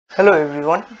Hello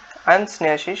everyone, I am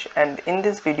Snehashish and in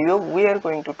this video we are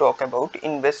going to talk about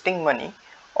investing money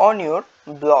on your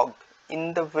blog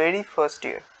in the very first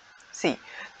year. See,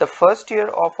 the first year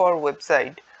of our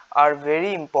website are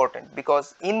very important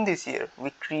because in this year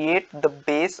we create the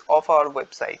base of our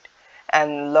website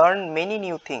and learn many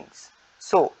new things.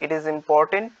 So it is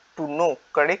important to know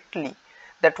correctly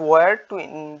that where to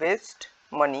invest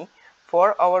money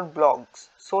for our blogs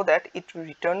so that it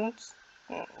returns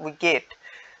we get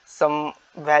some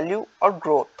value or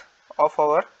growth of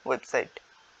our website.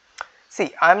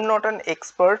 See, I'm not an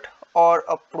expert or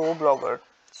a pro blogger,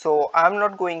 so I'm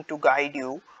not going to guide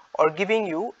you or giving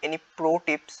you any pro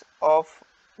tips of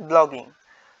blogging.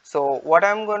 So what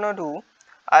I'm gonna do,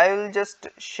 I will just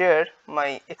share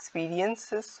my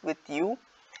experiences with you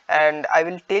and I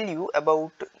will tell you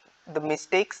about the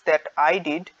mistakes that I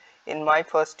did in my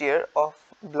first year of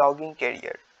blogging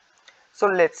career. So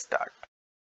let's start.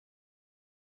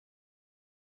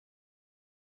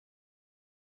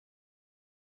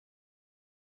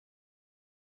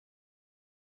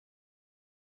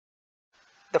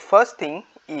 The first thing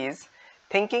is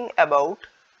thinking about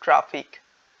traffic.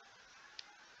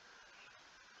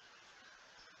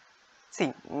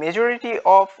 See, majority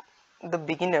of the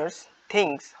beginners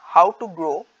thinks how to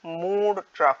grow more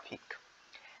traffic,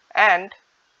 and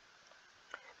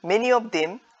many of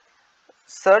them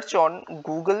search on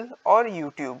Google or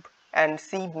YouTube and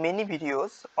see many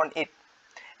videos on it,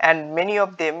 and many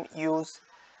of them use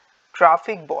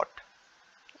traffic bot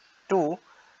to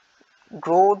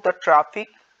grow the traffic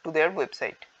to their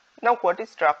website. Now what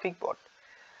is traffic bot?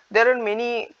 There are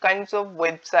many kinds of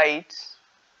websites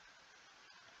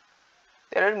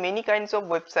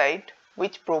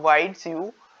which provides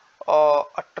you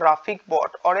a traffic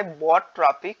bot or a bot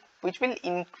traffic which will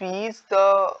increase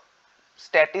the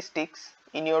statistics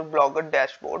in your blogger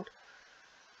dashboard,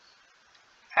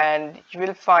 and you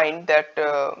will find that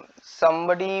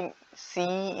somebody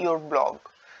see your blog,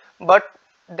 but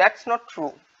that's not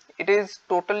true. It is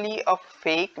totally a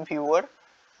fake viewer,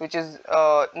 which is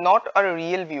not a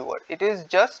real viewer. It is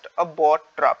just a bot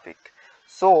traffic.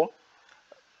 So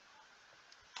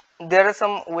there are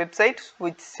some websites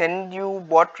which send you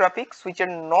bot traffics which are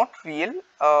not real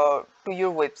to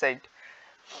your website.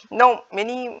 Now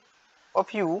many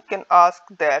of you can ask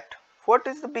that what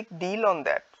is the big deal on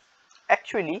that.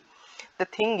 Actually, the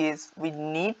thing is we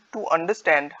need to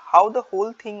understand how the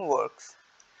whole thing works.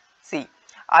 See,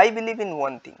 I believe in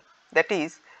one thing, that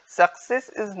is success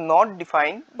is not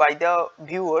defined by the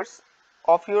viewers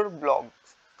of your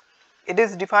blogs. It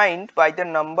is defined by the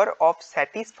number of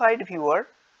satisfied viewers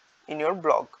in your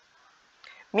blog.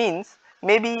 Means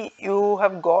maybe you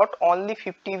have got only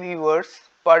 50 viewers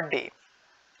per day.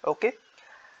 Okay,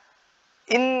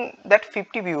 in that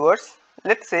 50 viewers,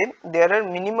 let's say there are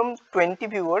minimum 20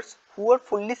 viewers who are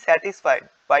fully satisfied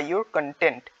by your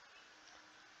content.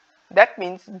 That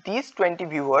means these 20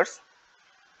 viewers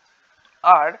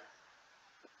are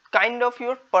kind of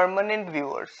your permanent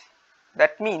viewers.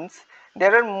 That means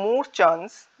there are more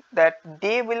chance that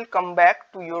they will come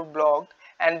back to your blog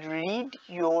and read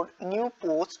your new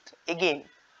post again.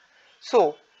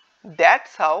 So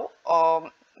that's how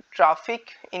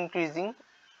traffic increasing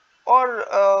or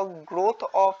growth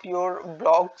of your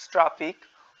blog's traffic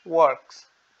works.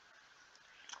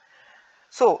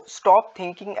 So stop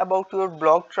thinking about your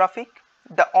blog traffic.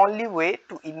 The only way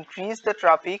to increase the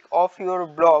traffic of your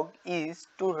blog is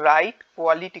to write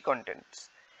quality contents.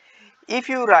 If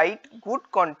you write good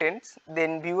contents,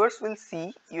 then viewers will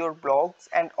see your blogs,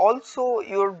 and also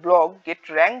your blog get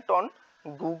ranked on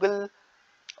Google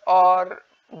or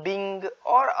Bing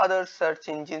or other search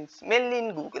engines, mainly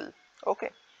in Google.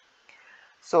 Okay,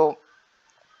 so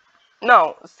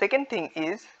now second thing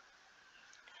is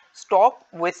stop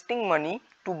wasting money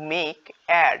to make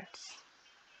ads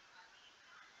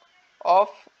of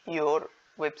your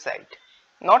website,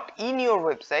 not in your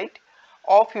website,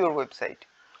 of your website.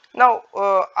 Now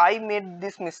I made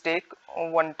this mistake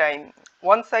one time.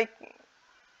 Once I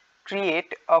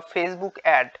create a Facebook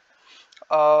ad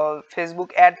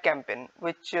campaign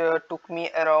which took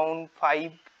me around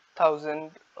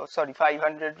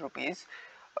 500 rupees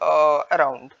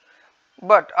around.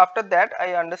 But after that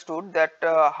I understood that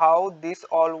how this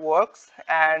all works,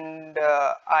 and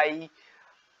I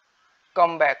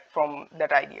come back from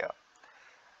that idea.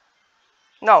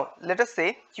 Now let us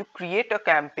say you create a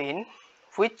campaign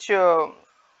which on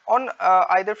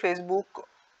either Facebook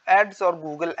ads or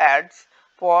Google ads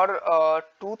for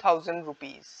 2000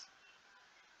 rupees.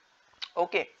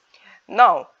 Okay,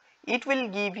 now it will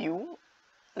give you,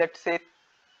 let's say,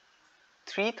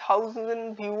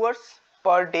 3000 viewers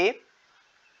per day,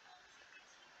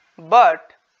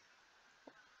 but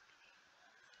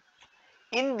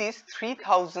in this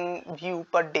 3000 view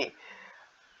per day,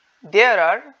 there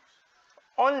are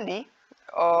only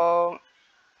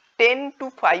 10 to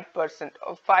 5%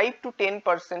 or 5 to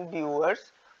 10%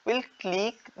 viewers will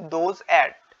click those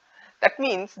ads. That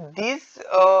means these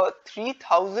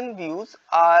 3000 views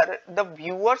are the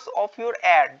viewers of your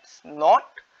ads, not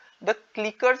the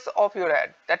clickers of your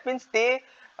ad. That means they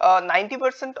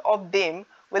 90% of them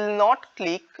will not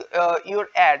click your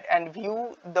ad and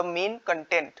view the main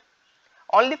content.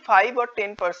 Only 5 or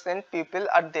 10% people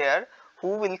are there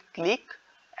who will click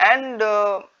and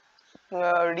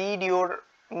read your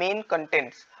main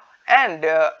contents, and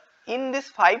in this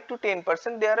 5 to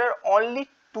 10% there are only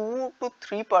 2 to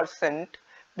 3%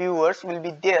 viewers will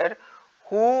be there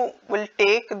who will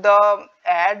take the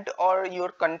ad or your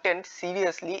content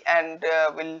seriously and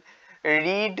will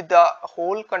read the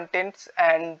whole contents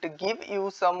and give you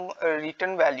some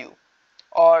return value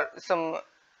or some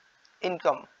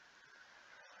income.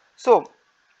 So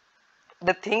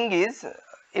the thing is,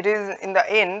 it is in the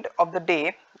end of the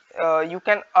day, you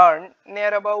can earn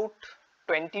near about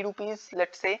 20 rupees,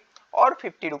 let's say, or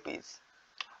 50 rupees,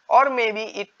 or maybe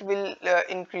it will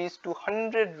increase to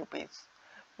 100 rupees.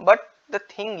 But the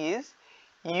thing is,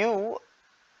 you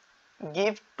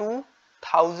give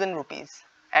 2000 rupees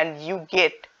and you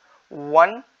get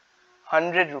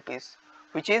 100 rupees,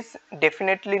 which is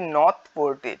definitely not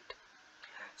worth it.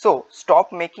 So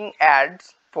stop making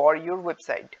ads for your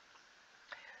website.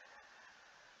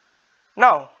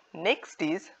 Now, next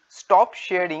is stop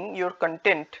sharing your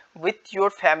content with your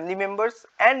family members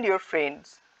and your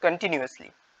friends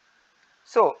continuously.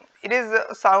 So it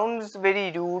is sounds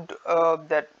very rude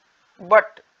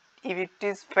but if it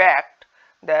is fact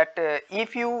that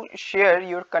if you share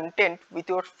your content with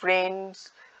your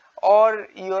friends or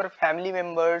your family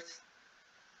members,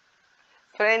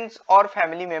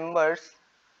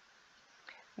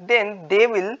 then they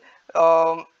will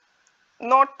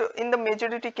not, in the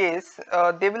majority case,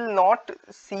 they will not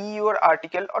see your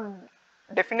article or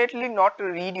definitely not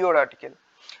read your article.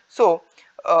 So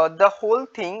the whole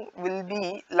thing will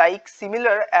be like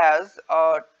similar as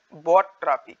bot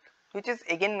traffic, which is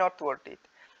again not worth it.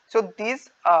 So these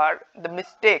are the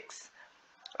mistakes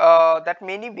that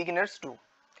many beginners do.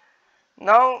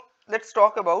 Now let's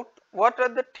talk about what are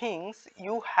the things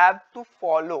you have to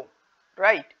follow,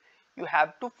 right? You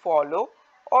have to follow,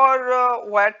 or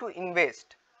where to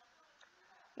invest.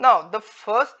 Now the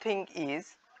first thing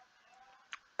is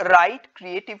write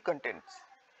creative contents.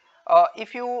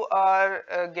 If you are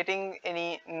getting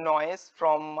any noise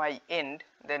from my end,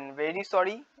 then very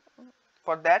sorry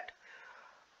for that.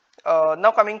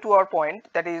 Now coming to our point,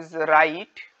 that is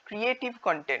write creative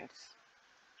contents.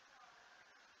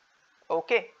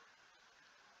 Okay.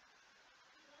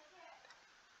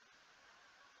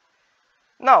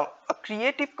 Now, a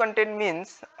creative content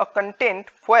means a content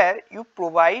where you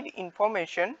provide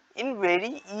information in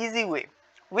very easy way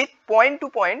with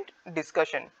point-to-point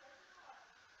discussion.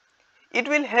 It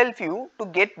will help you to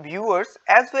get viewers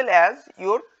as well as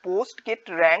your post get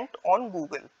ranked on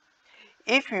Google.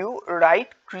 If you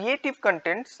write creative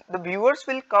contents, the viewers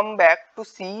will come back to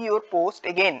see your post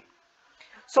again.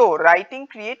 So, writing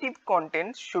creative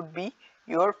content should be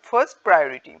your first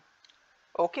priority.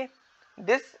 Okay,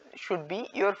 this should be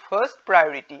your first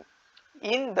priority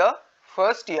in the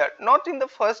first year, not in the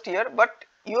first year but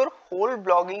your whole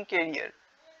blogging career.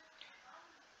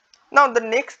 Now the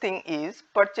next thing is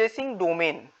purchasing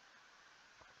domain.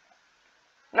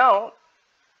 Now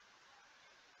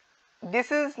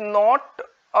this is not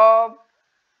a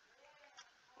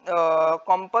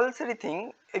compulsory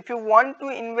thing. If you want to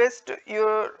invest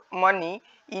your money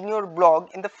in your blog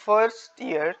in the first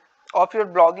year of your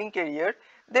blogging career,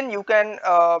 then you can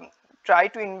try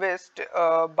to invest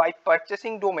by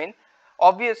purchasing domain.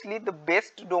 Obviously the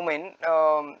best domain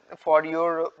for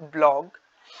your blog,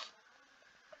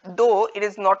 though it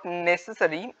is not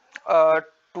necessary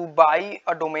to buy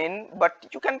a domain, but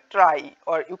you can try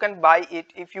or you can buy it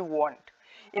if you want.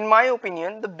 In my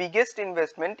opinion, the biggest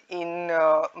investment in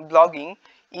blogging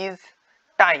is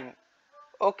time.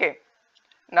 Okay,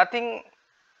 nothing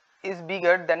is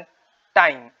bigger than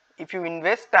time. If you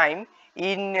invest time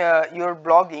in your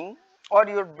blogging or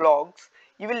your blogs,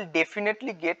 you will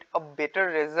definitely get a better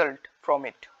result from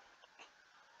it.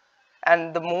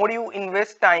 And the more you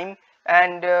invest time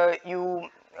and you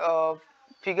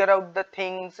figure out the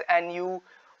things and you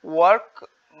work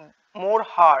more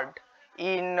hard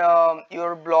in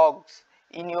your blogs,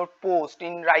 in your post,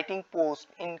 in writing posts,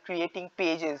 in creating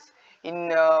pages,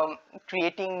 in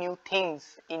creating new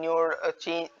things in your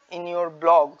in your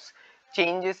blogs,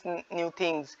 changes new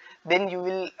things, then you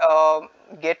will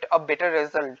get a better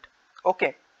result.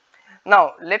 Okay,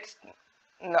 Now let's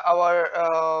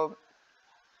our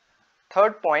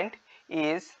third point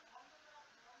is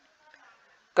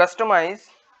customize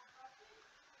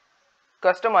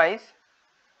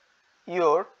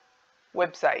your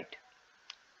website.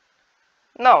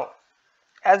 Now,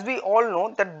 as we all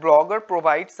know that Blogger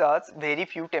provides us very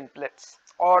few templates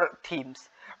or themes,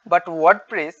 but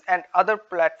WordPress and other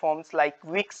platforms like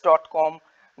Wix.com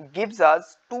gives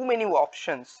us too many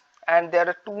options, and there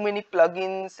are too many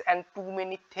plugins and too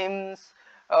many themes.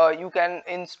 You can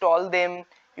install them,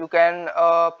 you can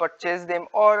purchase them,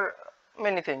 or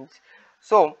many things.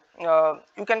 So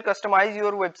you can customize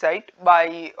your website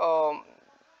by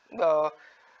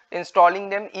installing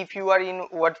them if you are in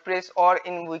WordPress or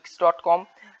in Wix.com,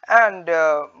 and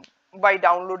by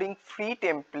downloading free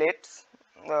templates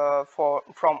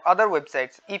from other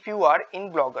websites if you are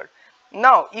in Blogger.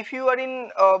 Now if you are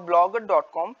in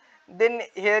blogger.com, then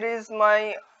here is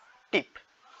my tip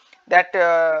that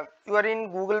you are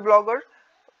in Google Blogger,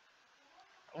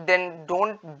 then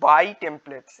don't buy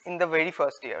templates in the very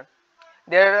first year.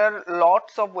 There are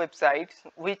lots of websites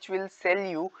which will sell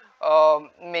you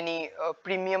many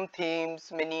premium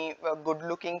themes, many good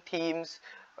looking themes,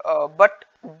 but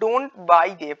don't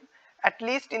buy them at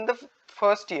least in the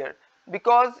first year,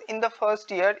 because in the first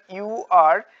year you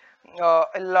are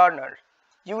a learner.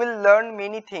 You will learn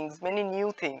many things, many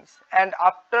new things, and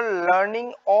after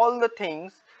learning all the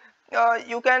things,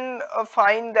 you can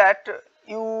find that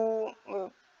you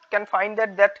can find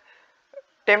that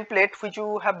template which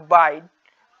you have buy,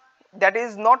 that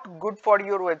is not good for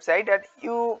your website, and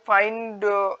you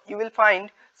will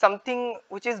find something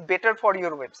which is better for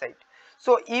your website.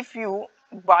 So if you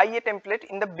buy a template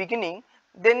in the beginning,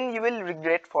 then you will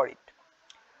regret for it.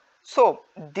 So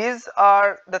these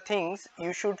are the things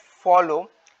you should follow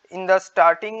in the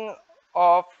starting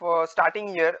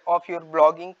year of your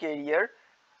blogging career.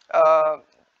 uh,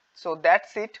 so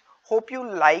that's it. Hope you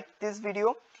like this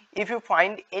video. If you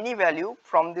find any value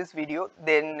from this video,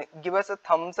 then give us a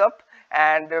thumbs up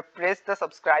and press the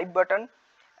subscribe button,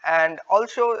 and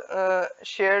also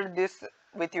share this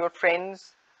with your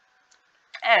friends.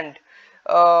 And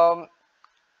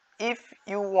if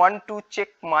you want to check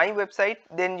my website,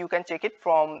 then you can check it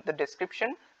from the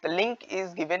description. The link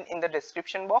is given in the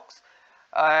description box.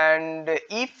 And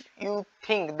if you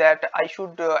think that I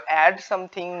should add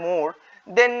something more,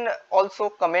 then also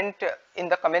comment in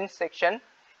the comment section.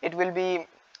 It will be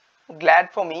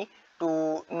glad for me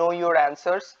to know your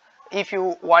answers. If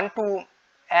you want to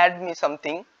add me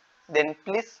something, then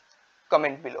please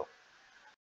comment below.